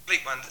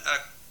man.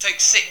 Take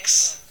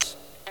 6.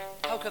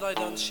 How could I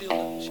dance? She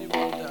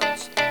won't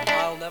dance.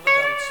 I'll never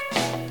dance.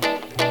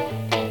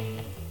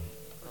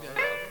 Okay.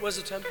 Where's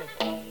the tempo?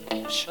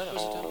 Where's the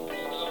tempo?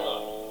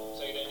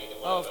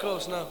 Oh, of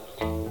course, no.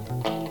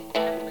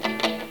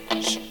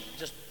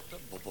 Just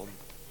boom.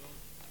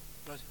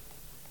 Right.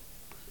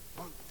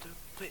 1, 2,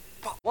 3,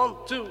 4. 1,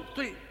 2,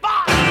 3, 4.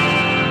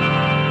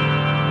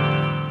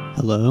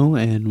 Hello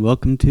and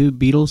welcome to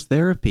Beatles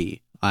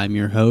Therapy. I'm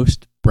your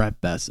host,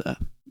 Brett Bessa.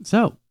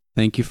 So,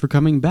 thank you for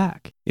coming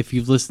back. If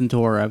you've listened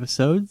to our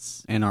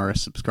episodes and are a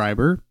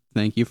subscriber,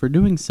 thank you for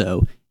doing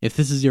so. If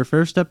this is your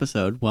first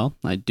episode, well,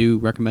 I do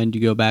recommend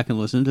you go back and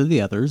listen to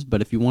the others,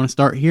 but if you want to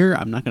start here,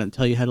 I'm not going to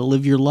tell you how to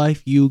live your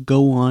life. You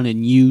go on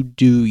and you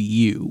do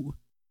you.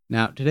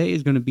 Now, today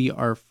is going to be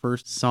our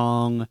first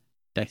song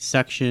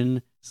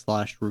dissection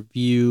 /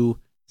 review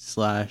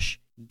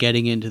 /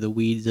 getting into the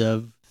weeds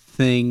of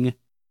thing.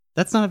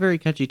 That's not a very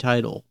catchy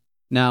title.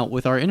 Now,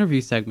 with our interview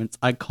segments,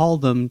 I call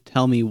them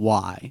Tell Me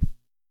Why.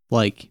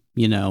 Like,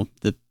 you know,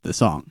 the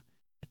song.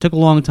 It took a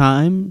long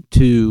time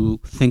to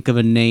think of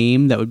a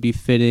name that would be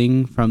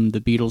fitting from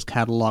the Beatles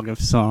catalog of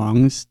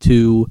songs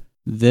to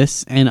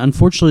this, and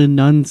unfortunately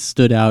none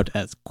stood out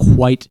as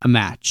quite a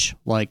match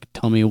like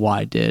Tell Me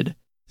Why did.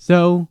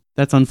 So,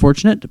 that's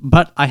unfortunate,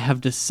 but I have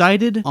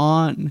decided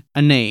on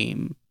a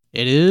name.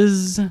 It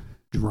is,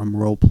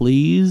 drumroll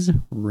please,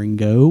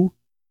 Ringo,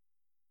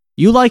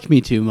 You Like Me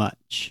Too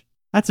Much.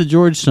 That's a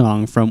George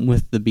song from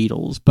With the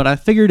Beatles, but I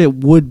figured it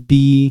would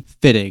be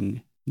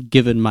fitting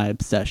given my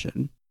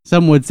obsession.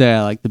 Some would say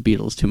I like the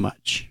Beatles too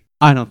much.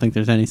 I don't think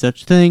there's any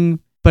such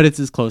thing, but it's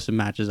as close a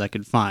match as I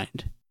could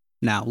find.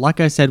 Now, like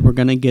I said, we're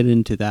going to get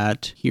into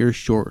that here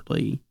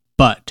shortly,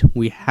 but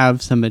we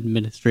have some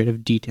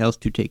administrative details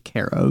to take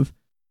care of.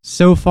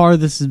 So far,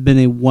 this has been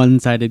a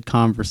one-sided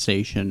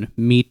conversation,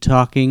 me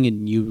talking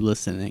and you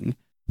listening.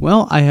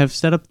 Well, I have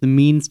set up the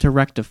means to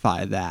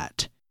rectify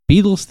that.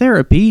 Beatles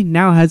Therapy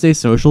now has a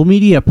social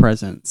media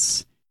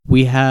presence.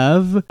 We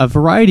have a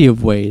variety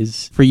of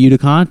ways for you to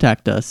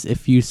contact us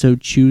if you so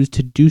choose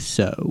to do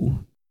so.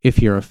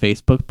 If you're a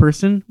Facebook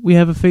person, we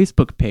have a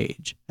Facebook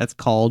page that's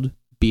called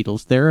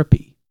Beatles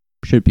Therapy.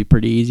 Should be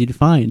pretty easy to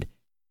find.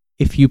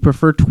 If you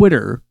prefer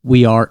Twitter,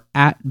 we are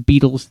at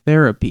Beatles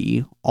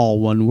Therapy, all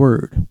one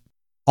word.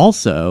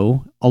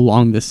 Also,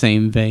 along the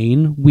same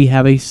vein, we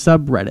have a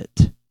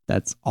subreddit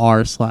that's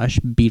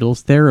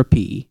r/Beatles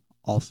Therapy,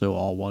 also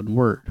all one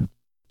word.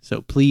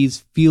 So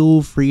please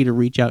feel free to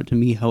reach out to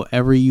me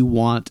however you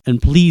want,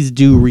 and please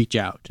do reach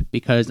out,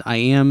 because I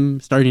am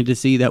starting to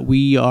see that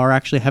we are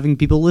actually having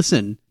people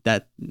listen,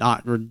 that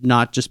not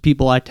just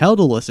people I tell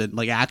to listen,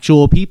 like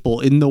actual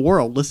people in the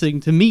world listening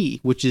to me,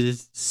 which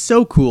is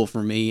so cool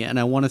for me. And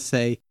I want to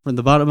say from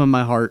the bottom of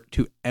my heart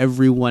to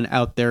everyone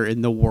out there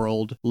in the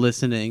world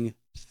listening,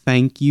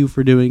 thank you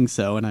for doing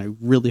so, and I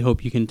really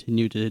hope you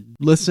continue to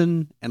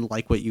listen and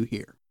like what you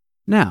hear.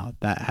 Now,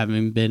 that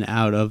having been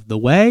out of the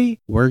way,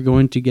 we're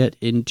going to get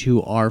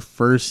into our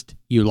first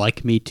You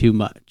Like Me Too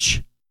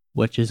Much,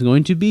 which is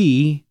going to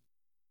be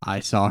I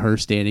Saw Her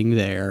Standing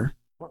There.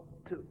 1,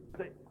 2,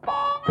 3, 4.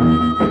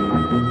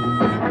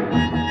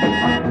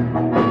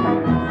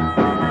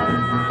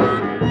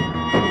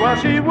 Well,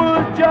 she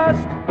was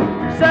just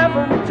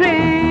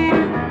 17,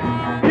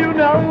 you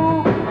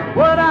know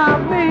what I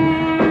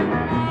mean,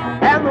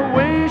 and the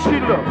way she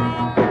looked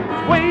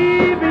was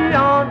way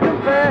beyond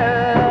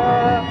compare.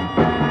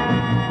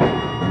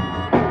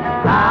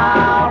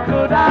 How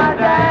could I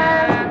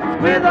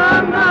dance with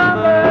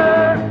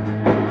another?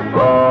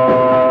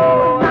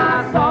 Oh,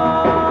 I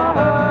saw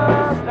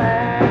her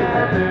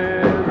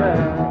standing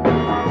there.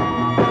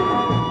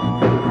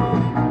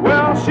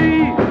 Well,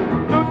 she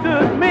looked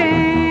at me,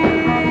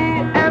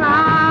 and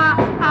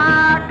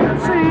I could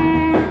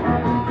see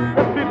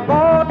that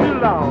before too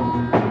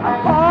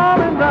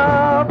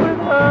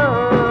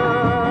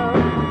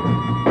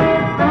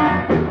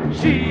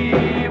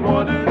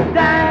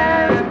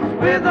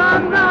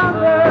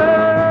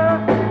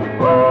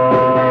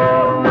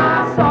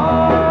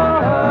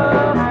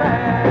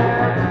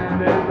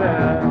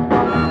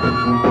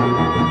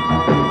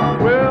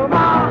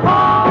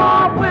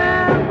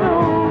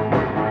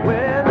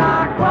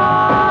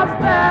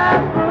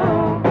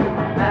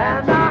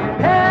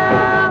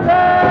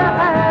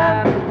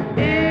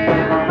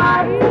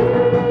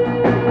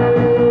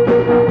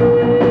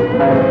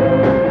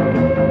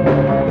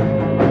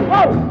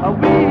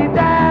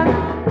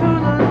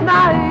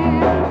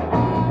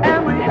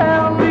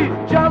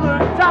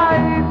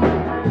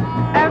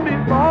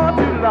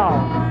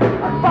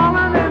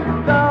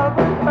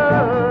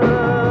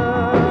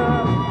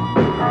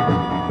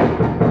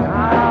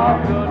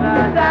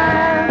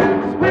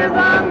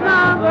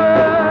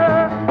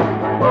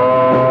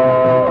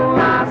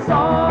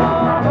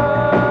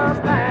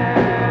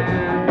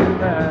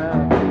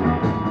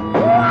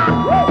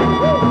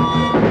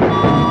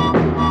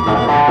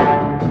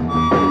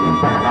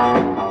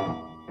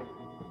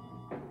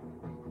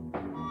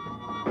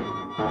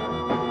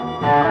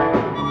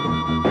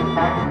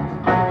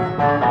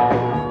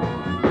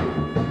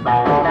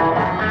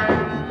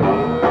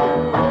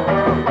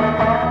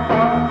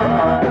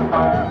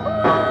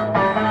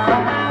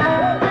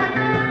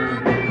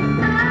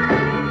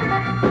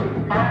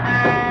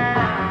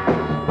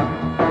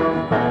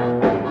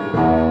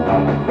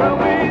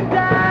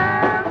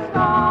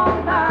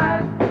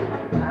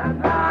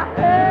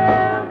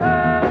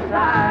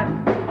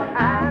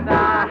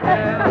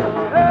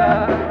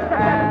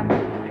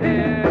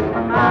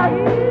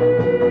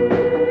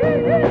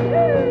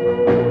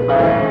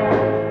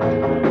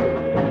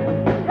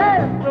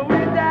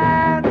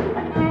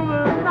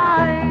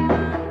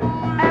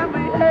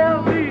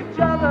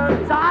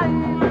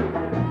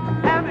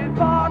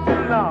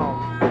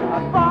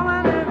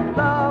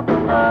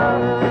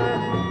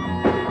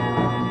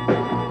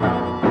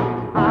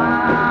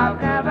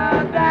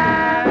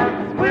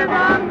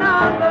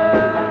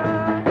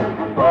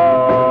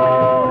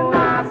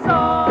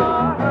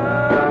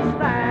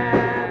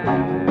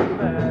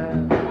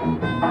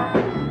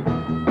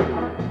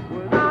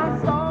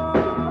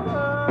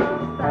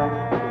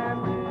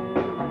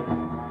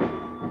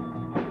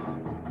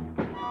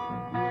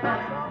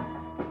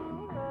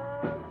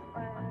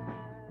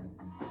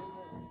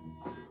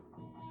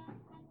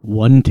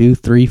 1, 2,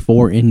 3,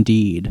 4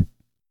 indeed.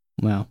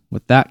 Well,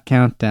 with that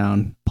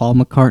countdown, Paul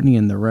McCartney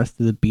and the rest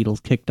of the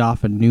Beatles kicked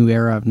off a new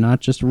era of not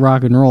just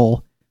rock and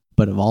roll,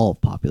 but of all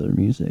of popular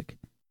music.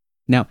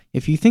 Now,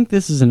 if you think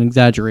this is an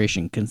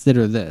exaggeration,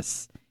 consider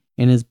this.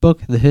 In his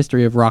book, The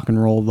History of Rock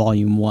and Roll,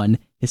 Volume 1,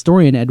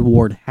 historian Ed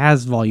Ward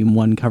has Volume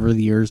 1 cover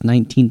the years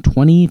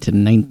 1920 to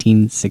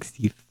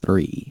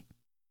 1963.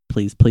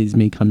 Please Please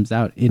Me comes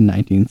out in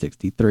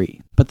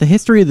 1963. But the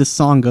history of the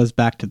song goes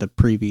back to the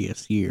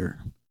previous year.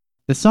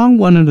 The song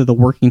went under the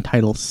working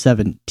title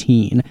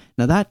 17.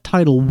 Now that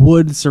title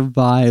would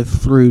survive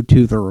through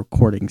to the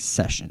recording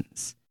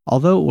sessions.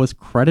 Although it was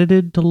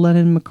credited to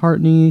Lennon and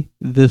McCartney,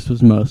 this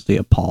was mostly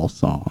a Paul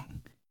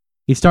song.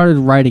 He started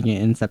writing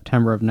it in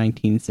September of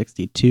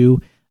 1962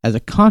 as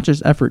a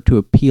conscious effort to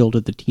appeal to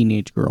the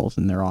teenage girls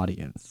in their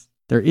audience.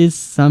 There is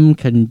some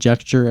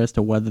conjecture as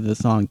to whether the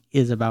song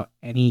is about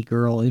any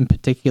girl in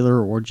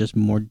particular or just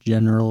more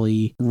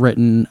generally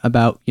written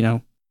about,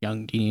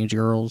 young teenage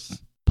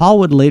girls. Paul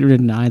would later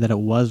deny that it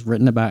was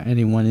written about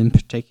anyone in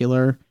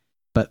particular,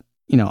 but,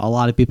 a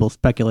lot of people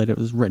speculate it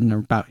was written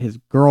about his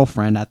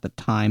girlfriend at the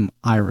time,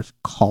 Iris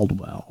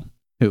Caldwell,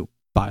 who,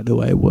 by the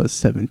way, was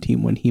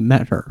 17 when he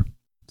met her.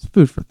 It's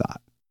food for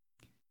thought.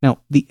 Now,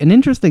 an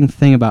interesting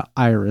thing about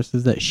Iris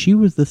is that she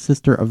was the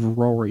sister of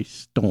Rory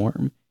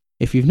Storm.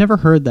 If you've never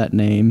heard that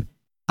name,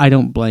 I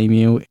don't blame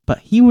you, but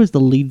he was the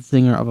lead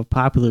singer of a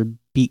popular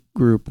beat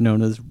group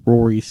known as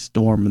Rory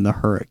Storm and the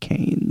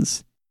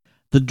Hurricanes.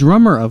 The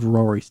drummer of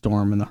Rory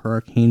Storm and the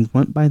Hurricanes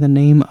went by the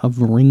name of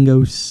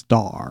Ringo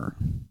Starr.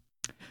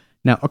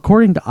 Now,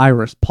 according to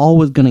Iris, Paul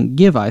was going to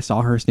give I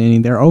Saw Her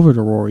Standing There over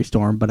to Rory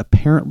Storm, but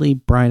apparently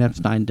Brian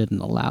Epstein didn't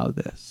allow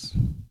this.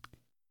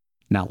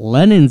 Now,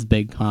 Lennon's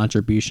big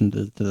contribution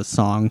to the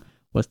song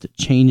was to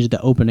change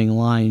the opening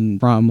line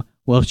from,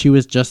 well, she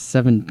was just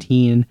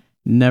 17,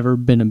 never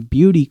been a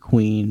beauty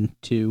queen,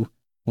 to,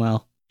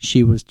 well,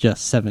 she was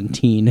just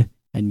 17,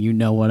 and you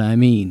know what I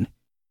mean.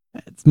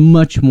 It's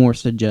much more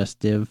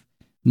suggestive,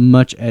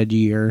 much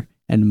edgier,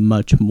 and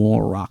much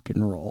more rock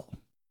and roll.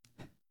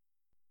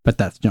 But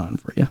that's John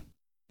for you.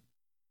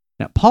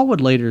 Now, Paul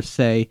would later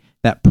say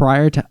that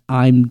prior to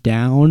I'm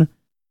Down,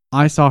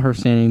 I Saw Her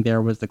Standing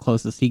There was the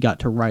closest he got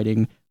to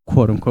writing,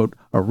 quote-unquote,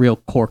 a real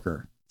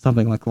corker,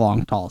 something like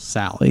Long Tall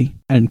Sally,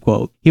 end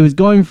quote. He was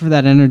going for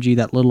that energy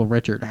that Little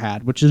Richard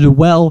had, which is a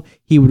well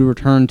he would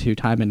return to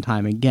time and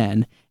time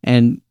again.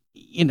 And,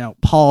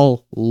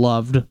 Paul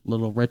loved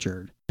Little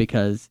Richard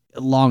because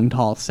Long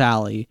Tall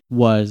Sally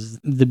was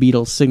the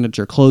Beatles'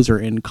 signature closer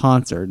in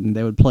concert, and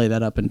they would play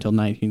that up until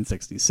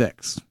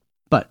 1966.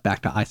 But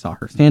back to I Saw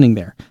Her Standing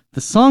There.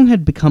 The song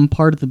had become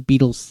part of the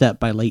Beatles' set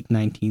by late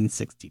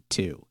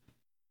 1962.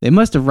 They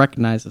must have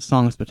recognized the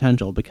song's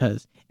potential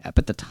because, at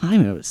the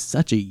time, it was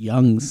such a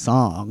young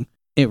song.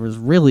 It was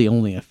really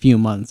only a few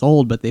months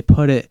old, but they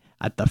put it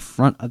at the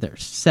front of their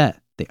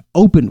set. They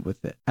opened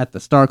with it at the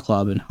Star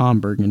Club in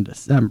Hamburg in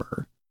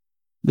December.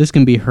 This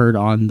can be heard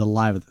on the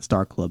Live at the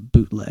Star Club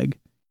bootleg.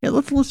 Yeah,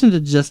 let's listen to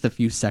just a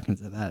few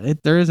seconds of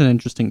that. There is an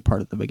interesting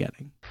part at the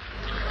beginning.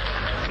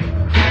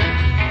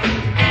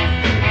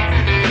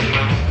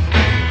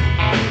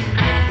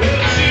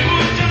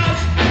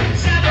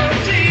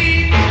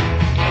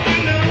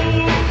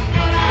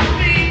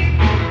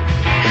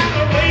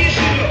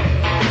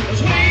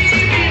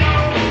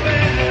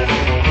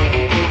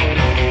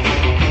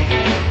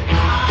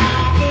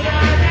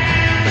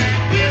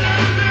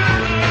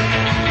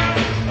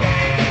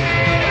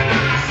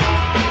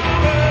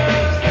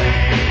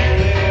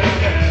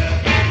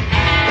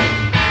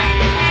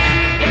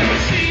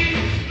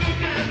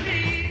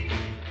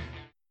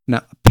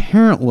 Now,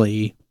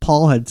 apparently,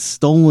 Paul had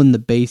stolen the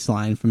bass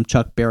line from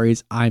Chuck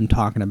Berry's I'm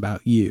Talking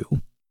About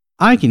You.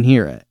 I can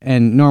hear it,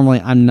 and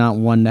normally I'm not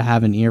one to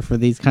have an ear for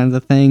these kinds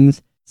of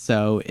things,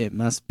 so it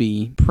must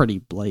be pretty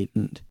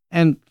blatant.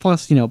 And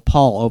plus,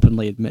 Paul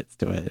openly admits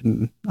to it,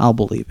 and I'll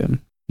believe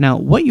him. Now,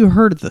 what you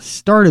heard at the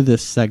start of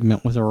this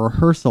segment was a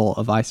rehearsal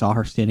of I Saw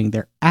Her Standing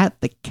There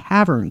at the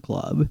Cavern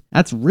Club.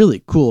 That's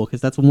really cool,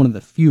 because that's one of the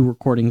few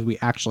recordings we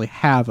actually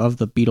have of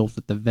the Beatles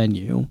at the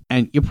venue.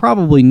 And you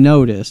probably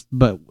noticed,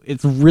 but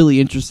it's really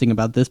interesting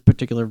about this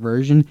particular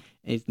version,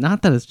 it's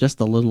not that it's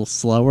just a little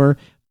slower,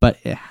 but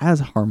it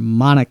has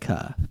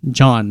harmonica.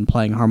 John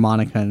playing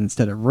harmonica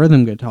instead of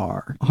rhythm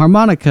guitar.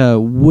 Harmonica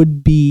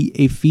would be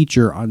a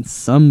feature on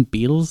some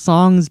Beatles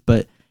songs,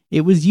 but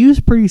it was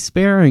used pretty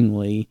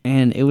sparingly,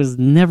 and it was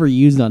never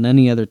used on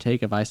any other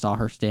take of I Saw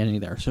Her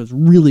Standing There, so it's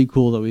really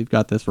cool that we've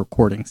got this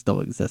recording still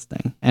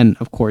existing. And,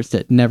 of course,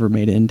 it never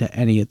made it into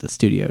any of the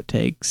studio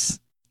takes.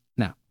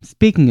 Now,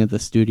 speaking of the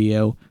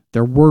studio,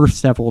 there were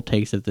several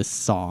takes of this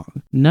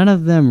song. None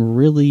of them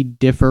really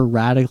differ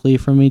radically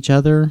from each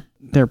other.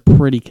 They're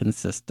pretty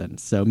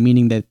consistent, so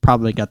meaning they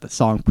probably got the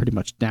song pretty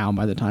much down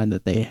by the time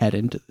that they head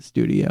into the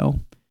studio.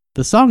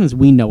 The song as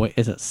we know it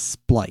is a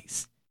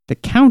splice. The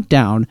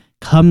countdown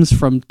comes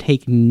from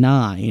take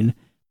 9,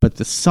 but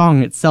the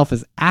song itself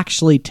is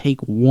actually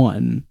take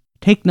 1.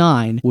 Take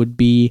 9 would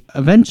be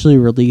eventually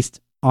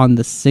released on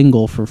the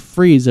single for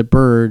Free as a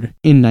Bird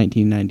in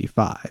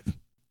 1995.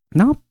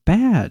 Not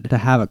bad to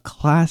have a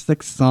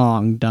classic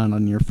song done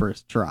on your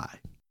first try.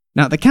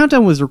 Now, the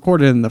countdown was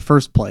recorded in the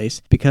first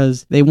place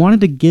because they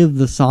wanted to give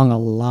the song a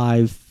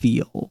live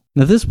feel.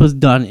 Now, this was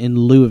done in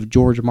lieu of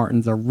George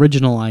Martin's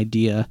original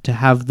idea to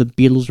have the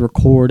Beatles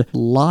record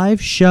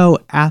live show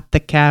at the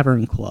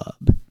Cavern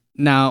Club.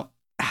 Now,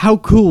 how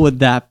cool would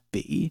that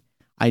be?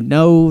 I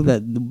know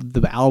that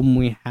the album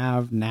we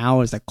have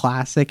now is a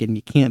classic and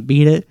you can't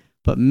beat it,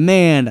 but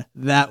man,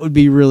 that would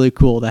be really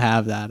cool to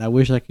have that. I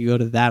wish I could go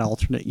to that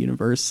alternate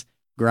universe,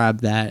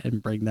 grab that,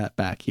 and bring that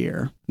back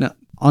here. Now,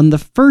 on the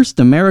first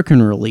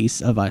American release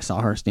of I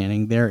Saw Her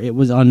Standing There, it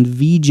was on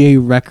VJ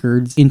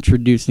Records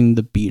introducing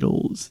the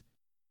Beatles.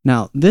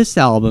 Now, this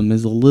album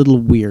is a little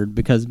weird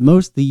because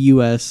most of the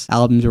US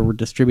albums were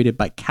distributed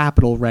by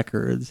Capitol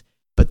Records,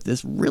 but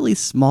this really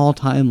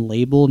small-time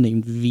label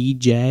named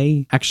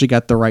VJ actually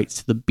got the rights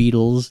to the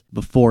Beatles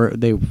before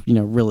they,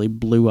 really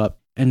blew up.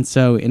 And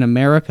so in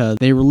America,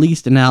 they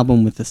released an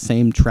album with the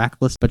same track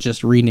list, but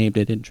just renamed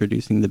it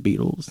Introducing the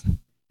Beatles.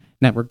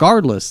 Now,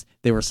 regardless,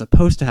 they were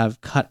supposed to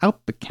have cut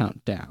out the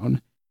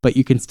countdown, but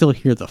you can still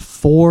hear the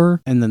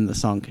 4, and then the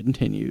song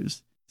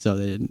continues. So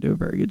they didn't do a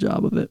very good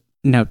job of it.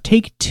 Now,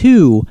 Take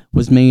 2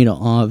 was made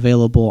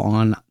available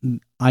on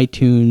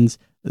iTunes,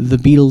 the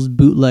Beatles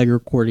Bootleg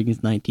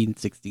Recordings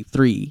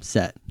 1963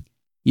 set.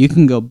 You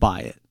can go buy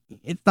it.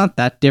 It's not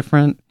that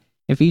different.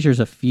 It features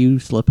a few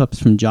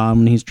slip-ups from John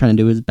when he's trying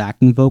to do his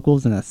backing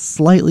vocals and a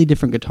slightly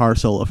different guitar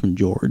solo from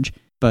George,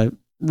 but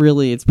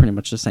really it's pretty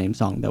much the same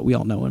song that we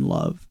all know and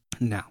love.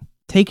 Now,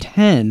 Take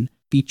 10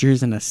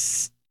 features an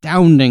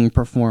astounding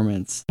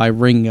performance by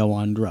Ringo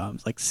on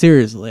drums. Like,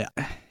 seriously,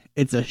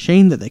 it's a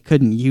shame that they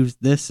couldn't use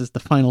this as the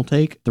final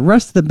take. The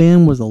rest of the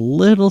band was a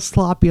little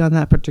sloppy on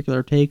that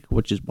particular take,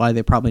 which is why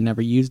they probably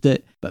never used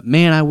it. But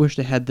man, I wish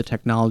they had the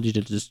technology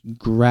to just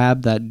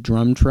grab that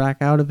drum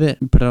track out of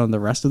it and put it on the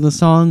rest of the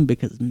song,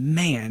 because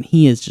man,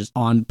 he is just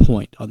on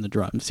point on the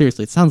drums.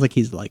 Seriously, it sounds like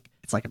it's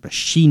like a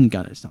machine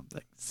gun or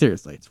something.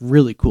 Seriously, it's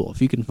really cool.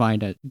 If you can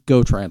find it,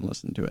 go try and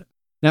listen to it.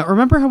 Now,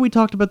 remember how we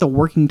talked about the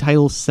working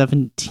title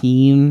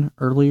 17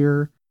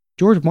 earlier?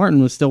 George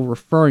Martin was still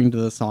referring to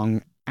the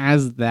song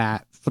as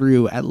that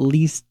through at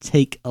least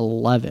take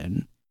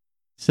 11.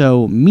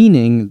 So,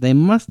 meaning they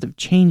must have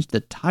changed the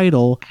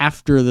title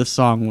after the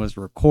song was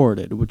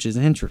recorded, which is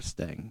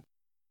interesting.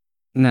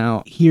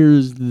 Now,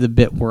 here's the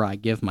bit where I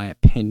give my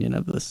opinion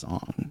of the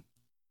song.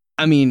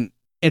 I mean,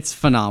 it's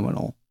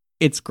phenomenal.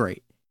 It's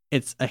great.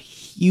 It's a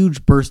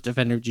huge burst of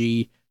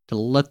energy to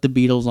let the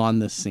Beatles on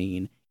the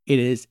scene. It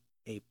is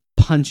a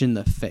punch in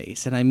the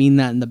face, and I mean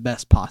that in the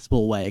best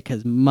possible way,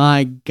 because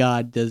my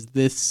God, does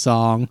this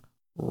song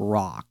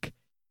rock.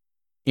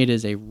 It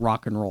is a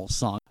rock and roll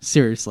song.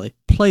 Seriously,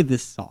 play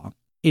this song.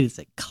 It is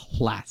a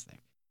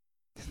classic.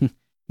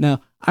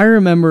 Now, I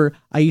remember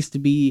I used to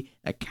be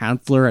a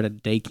counselor at a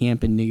day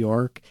camp in New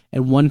York,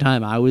 and one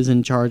time I was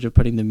in charge of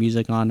putting the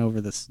music on over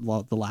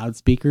the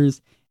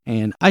loudspeakers,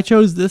 and I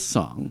chose this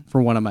song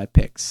for one of my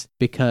picks,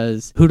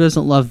 because who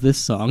doesn't love this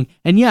song?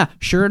 And yeah,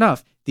 sure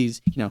enough,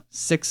 these,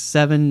 6,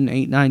 7,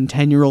 8, 9,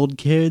 10-year-old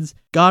kids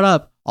got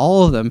up,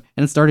 all of them,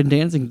 and started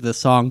dancing to the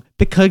song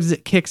because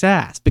it kicks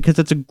ass, because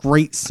it's a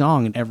great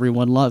song and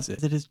everyone loves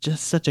it. It is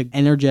just such an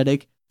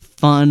energetic,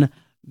 fun,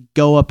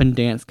 go up and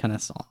dance kind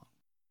of song.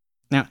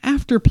 Now,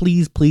 after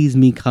Please Please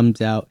Me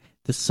comes out,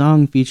 the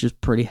song features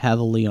pretty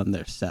heavily on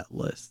their set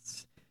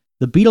lists.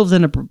 The Beatles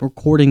end up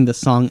recording the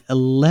song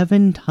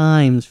 11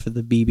 times for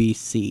the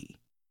BBC.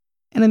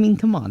 And I mean,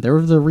 come on, there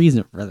was a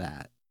reason for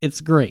that.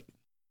 It's great.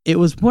 It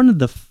was one of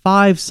the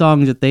 5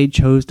 songs that they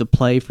chose to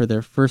play for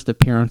their first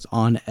appearance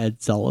on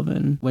Ed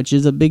Sullivan, which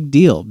is a big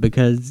deal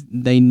because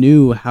they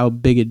knew how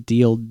big a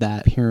deal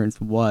that appearance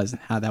was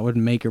and how that would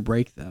make or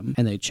break them,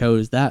 and they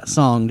chose that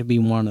song to be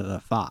one of the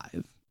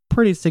 5.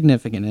 Pretty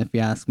significant if you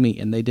ask me,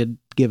 and they did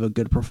give a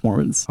good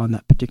performance on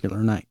that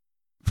particular night.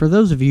 For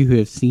those of you who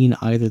have seen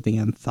either the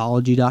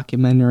anthology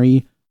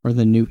documentary or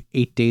the new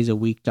 8 Days a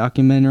Week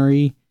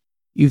documentary,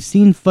 you've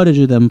seen footage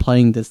of them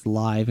playing this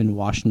live in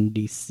Washington,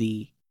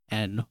 D.C.,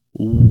 and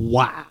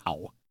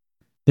wow,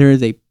 there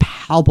is a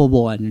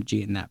palpable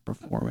energy in that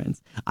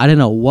performance. I don't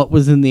know what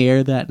was in the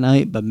air that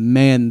night, but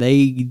man,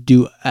 they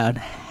do a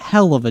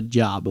hell of a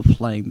job of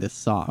playing this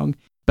song,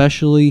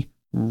 especially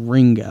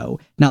Ringo.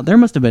 Now, there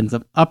must have been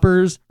some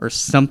uppers or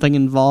something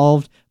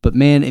involved, but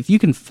man, if you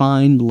can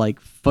find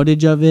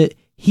footage of it,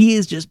 he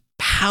is just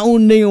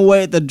pounding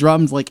away at the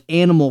drums like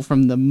Animal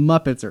from the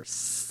Muppets or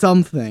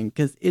something,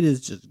 because it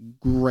is just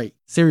great.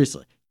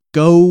 Seriously.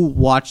 Go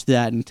watch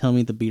that and tell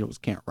me the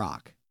Beatles can't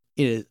rock.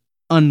 It is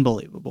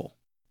unbelievable.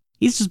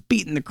 He's just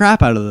beating the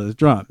crap out of those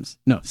drums.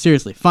 No,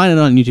 seriously, find it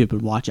on YouTube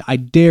and watch it. I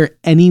dare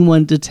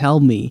anyone to tell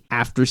me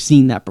after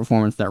seeing that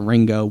performance that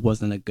Ringo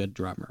wasn't a good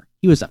drummer.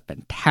 He was a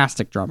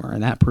fantastic drummer,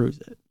 and that proves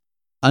it.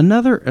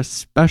 Another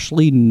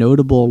especially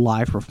notable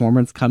live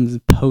performance comes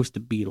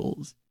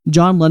post-Beatles.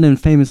 John Lennon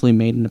famously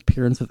made an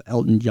appearance with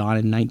Elton John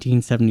in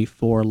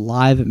 1974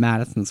 live at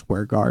Madison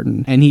Square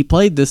Garden, and he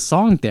played this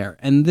song there,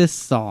 and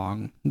this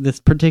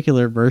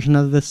particular version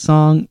of this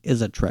song,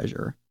 is a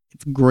treasure.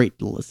 It's great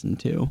to listen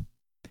to.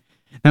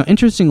 Now,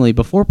 interestingly,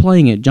 before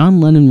playing it, John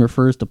Lennon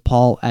refers to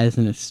Paul as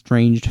an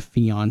estranged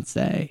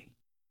fiancé.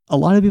 A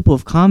lot of people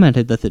have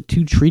commented that the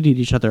two treated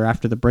each other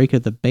after the break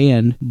of the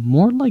band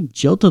more like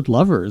jilted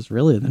lovers,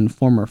 really, than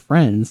former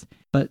friends,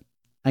 but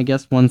I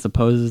guess one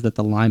supposes that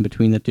the line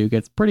between the two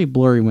gets pretty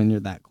blurry when you're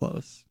that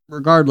close.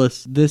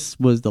 Regardless, this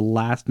was the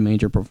last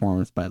major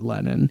performance by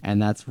Lennon,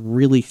 and that's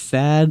really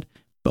sad,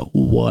 but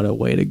what a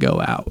way to go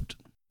out.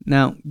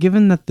 Now,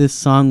 given that this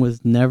song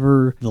was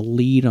never the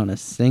lead on a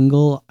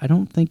single, I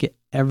don't think it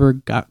ever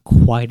got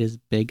quite as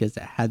big as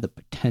it had the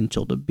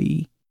potential to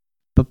be.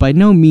 But by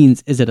no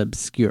means is it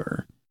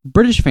obscure.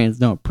 British fans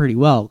know it pretty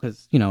well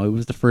because, it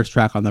was the first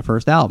track on the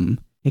first album.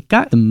 It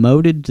got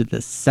demoted to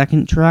the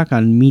second track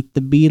on Meet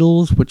the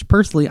Beatles, which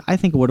personally I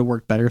think it would have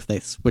worked better if they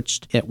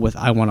switched it with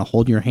I Wanna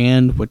Hold Your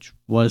Hand, which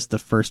was the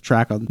first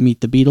track on Meet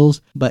the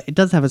Beatles. But it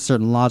does have a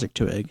certain logic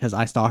to it because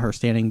I Saw Her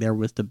Standing There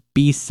was the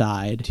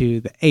B-side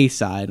to the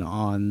A-side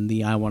on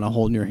the I Wanna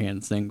Hold Your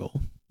Hand single.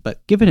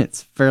 But given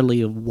its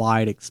fairly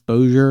wide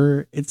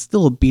exposure, it's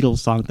still a Beatles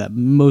song that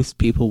most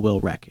people will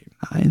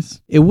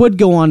recognize. It would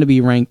go on to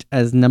be ranked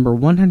as number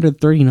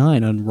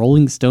 139 on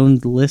Rolling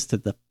Stone's list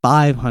of the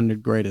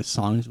 500 greatest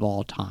songs of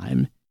all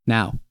time.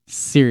 Now,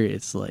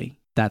 seriously,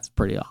 that's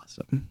pretty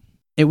awesome.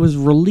 It was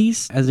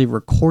released as a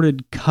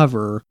recorded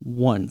cover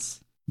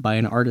once by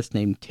an artist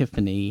named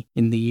Tiffany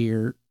in the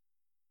year...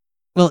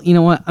 Well, you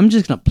know what? I'm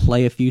just going to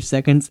play a few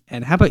seconds,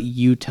 and how about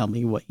you tell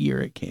me what year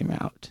it came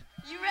out?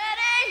 You ready?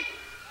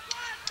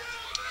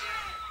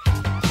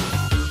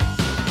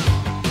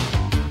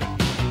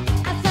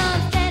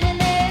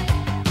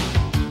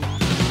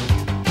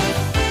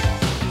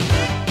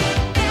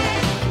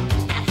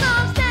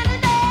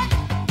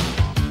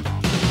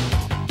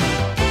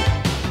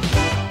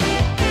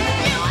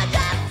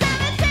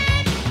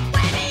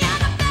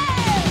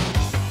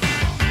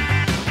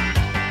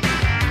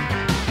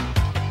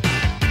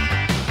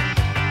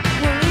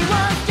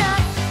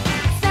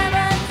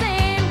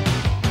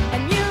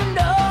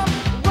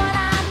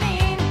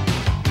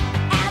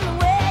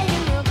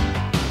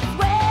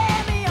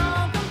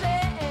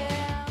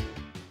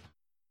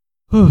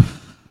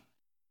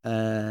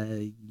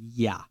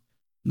 Yeah.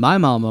 My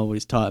mom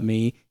always taught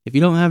me, if you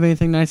don't have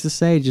anything nice to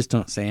say, just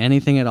don't say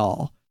anything at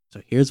all.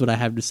 So here's what I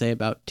have to say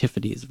about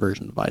Tiffany's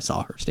version of I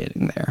Saw Her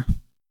Standing There.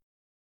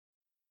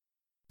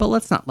 But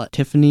let's not let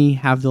Tiffany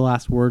have the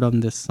last word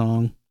on this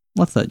song.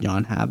 Let's let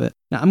John have it.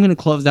 Now I'm going to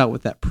close out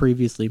with that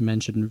previously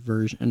mentioned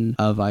version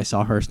of I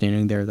Saw Her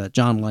Standing There that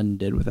John Lennon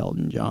did with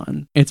Elton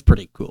John. It's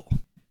pretty cool.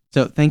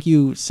 So thank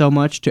you so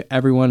much to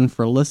everyone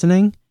for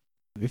listening.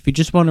 If you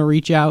just want to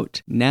reach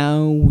out,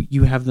 now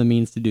you have the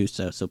means to do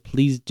so. So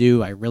please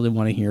do. I really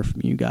want to hear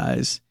from you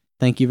guys.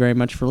 Thank you very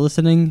much for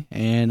listening,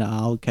 and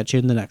I'll catch you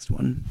in the next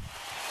one.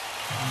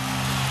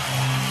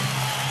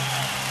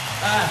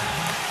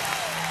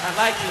 I'd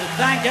like to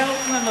thank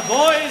Elton and the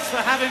boys for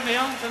having me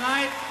on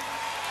tonight.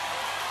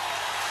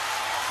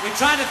 We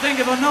tried to think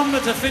of a number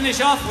to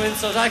finish off with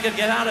so that I could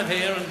get out of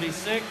here and be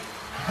sick.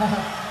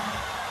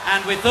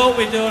 And we thought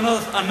we'd do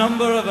a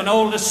number of an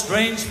old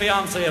estranged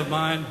fiancé of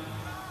mine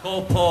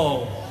called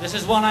Paul. This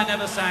is one I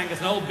never sang.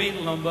 It's an old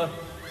Beatle number,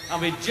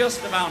 and we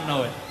just about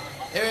know it.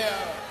 Here we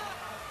are.